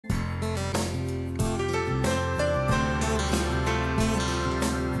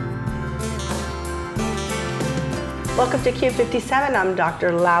Welcome to KUBE 57. I'm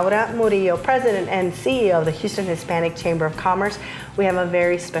Dr. Laura Murillo, President and CEO of the Houston Hispanic Chamber of Commerce. We have a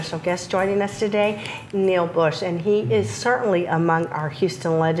very special guest joining us today, Neil Bush, and he is certainly among our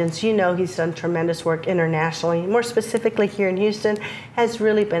Houston legends. You know, he's done tremendous work internationally, more specifically here in Houston, has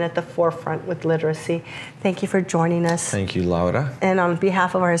really been at the forefront with literacy. Thank you for joining us. Thank you, Laura. And on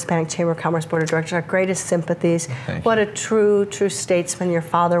behalf of our Hispanic Chamber of Commerce Board of Directors, our greatest sympathies. What a true statesman your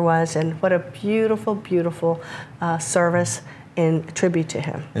father was, and what a beautiful, beautiful service in tribute to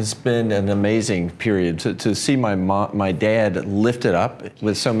him. It's been an amazing period to see my dad lifted up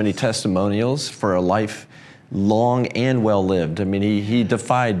with so many testimonials for a life long and well lived. I mean, he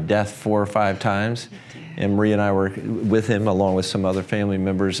defied death 4 or 5 times. And Marie and I were with him along with some other family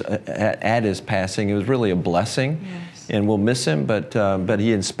members at his passing. It was really a blessing. Yes. And we'll miss him, but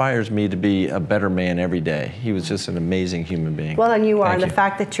he inspires me to be a better man every day. He was just an amazing human being. Well, and you are, and the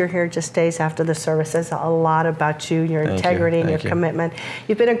fact that you're here just days after the service says a lot about you, your integrity and your commitment.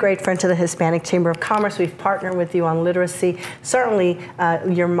 You've been a great friend to the Hispanic Chamber of Commerce. We've partnered with you on literacy. Certainly,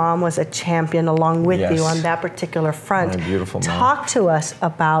 your mom was a champion along with you on that particular front. My beautiful mom. Talk to us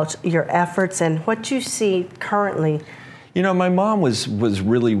about your efforts and what you see currently. You know, my mom was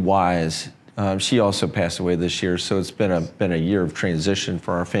really wise. She also passed away this year, so it's been a year of transition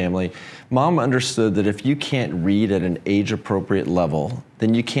for our family. Mom understood that if you can't read at an age-appropriate level,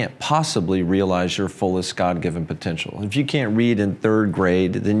 then you can't possibly realize your fullest God-given potential. If you can't read in 3rd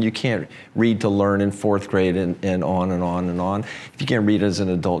grade, then you can't read to learn in 4th grade and on and on and on. If you can't read as an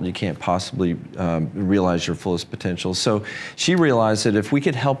adult, you can't possibly realize your fullest potential. So she realized that if we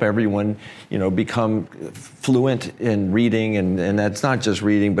could help everyone, you know, become fluent in reading, and that's not just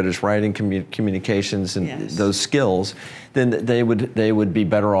reading, but it's writing, communications, and those skills, then they would be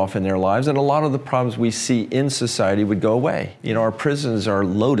better off in their lives, and a lot of the problems we see in society would go away. You know, our prisons are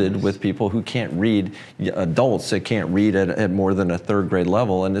loaded with people who can't read, adults that can't read at more than a 3rd grade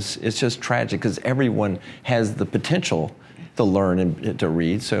level, and it's just tragic because everyone has the potential to learn and to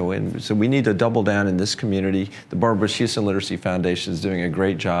read. So we need to double down in this community. The Barbara Bush Houston Literacy Foundation is doing a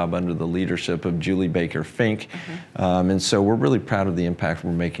great job under the leadership of Julie Baker Fink. And so we're really proud of the impact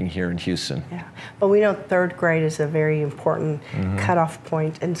we're making here in Houston. Yeah, but we know 3rd grade is a very important cutoff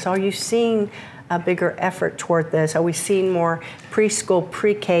point. And so are you seeing a bigger effort toward this? Are we seeing more preschool,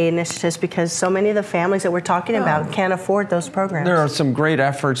 pre-K initiatives because so many of the families that we're talking about can't afford those programs? There are some great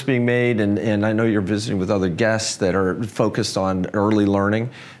efforts being made, and I know you're visiting with other guests that are focused on early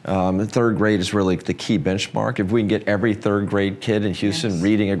learning. 3rd grade is really the key benchmark. If we can get every 3rd grade kid in Houston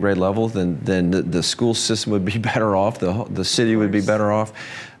reading at grade level, then the school system would be better off, the city would be better off.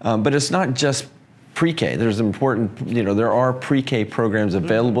 But it's not just pre-K. There's important, you know, there are pre-K programs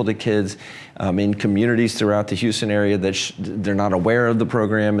available to kids in communities throughout the Houston area that they're not aware of the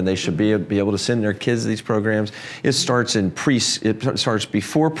program, and they should be able to send their kids to these programs. It starts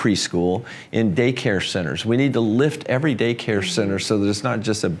before preschool in daycare centers. We need to lift every daycare center so that it's not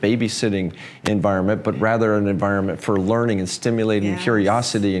just a babysitting environment, but rather an environment for learning and stimulating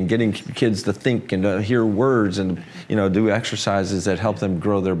curiosity and getting kids to think and to hear words and, you know, do exercises that help them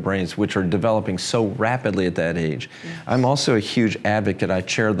grow their brains, which are developing so rapidly at that age. I'm also a huge advocate. I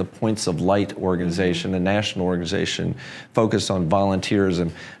chair the Points of Light organization, a national organization focused on volunteerism.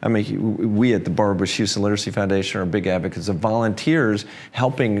 I mean, we at the Barbara Bush Houston Literacy Foundation are big advocates of volunteers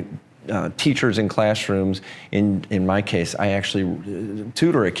helping teachers in classrooms. In my case, I actually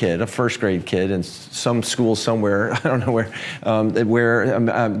tutor a kid, a 1st grade kid, in some school somewhere, I don't know where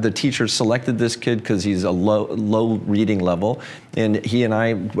the teacher selected this kid because he's a low reading level, and he and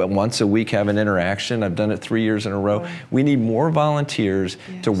I once a week have an interaction. I've done it 3 years in a row. We need more volunteers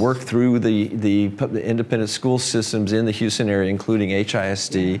to work through the independent school systems in the Houston area, including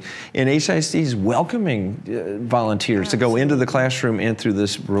HISD, and HISD is welcoming volunteers to go into the classroom and through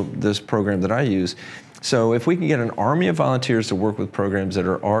this program that I use. So if we can get an army of volunteers to work with programs that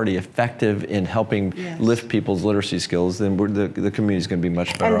are already effective in helping lift people's literacy skills, then the community is going to be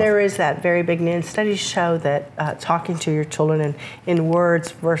much better. And there is that very big need. Studies show that talking to your children in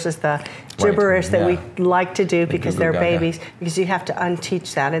words versus the gibberish that we like to do because they're babies, because you have to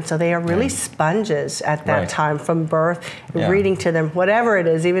unteach that. And so they are really sponges at that time from birth, reading to them, whatever it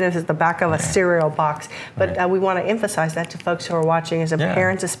is, even if it's the back of a cereal box. But we want to emphasize that to folks who are watching, as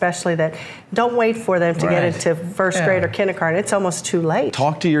parents especially, that don't wait for them them to get into first grade or kindergarten. It's almost too late.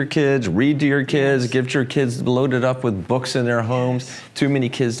 Talk to your kids, read to your kids, get your kids loaded up with books in their homes. Too many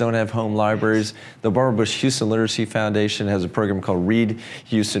kids don't have home libraries. The Barbara Bush Houston Literacy Foundation has a program called Read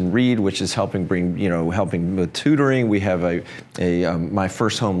Houston Read, which is helping bring, helping with tutoring. We have my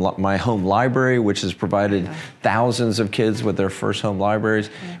home library, which has provided thousands of kids with their first home libraries.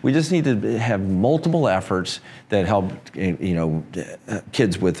 We just need to have multiple efforts that help,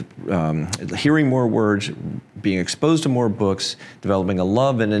 kids with hearing more words, being exposed to more books, developing a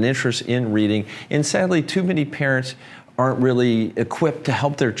love and an interest in reading. And sadly, too many parents aren't really equipped to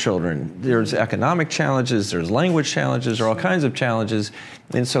help their children. There's economic challenges, there's language challenges, there are all kinds of challenges.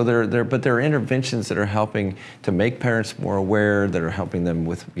 And so but there are interventions that are helping to make parents more aware, that are helping them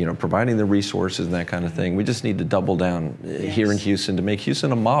with, providing the resources and that kind of thing. We just need to double down here in Houston to make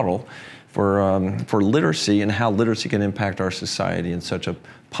Houston a model for literacy and how literacy can impact our society in such a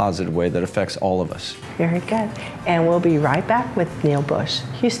positive way that affects all of us. Very good. And we'll be right back with Neil Bush,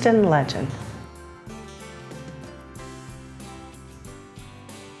 Houston legend.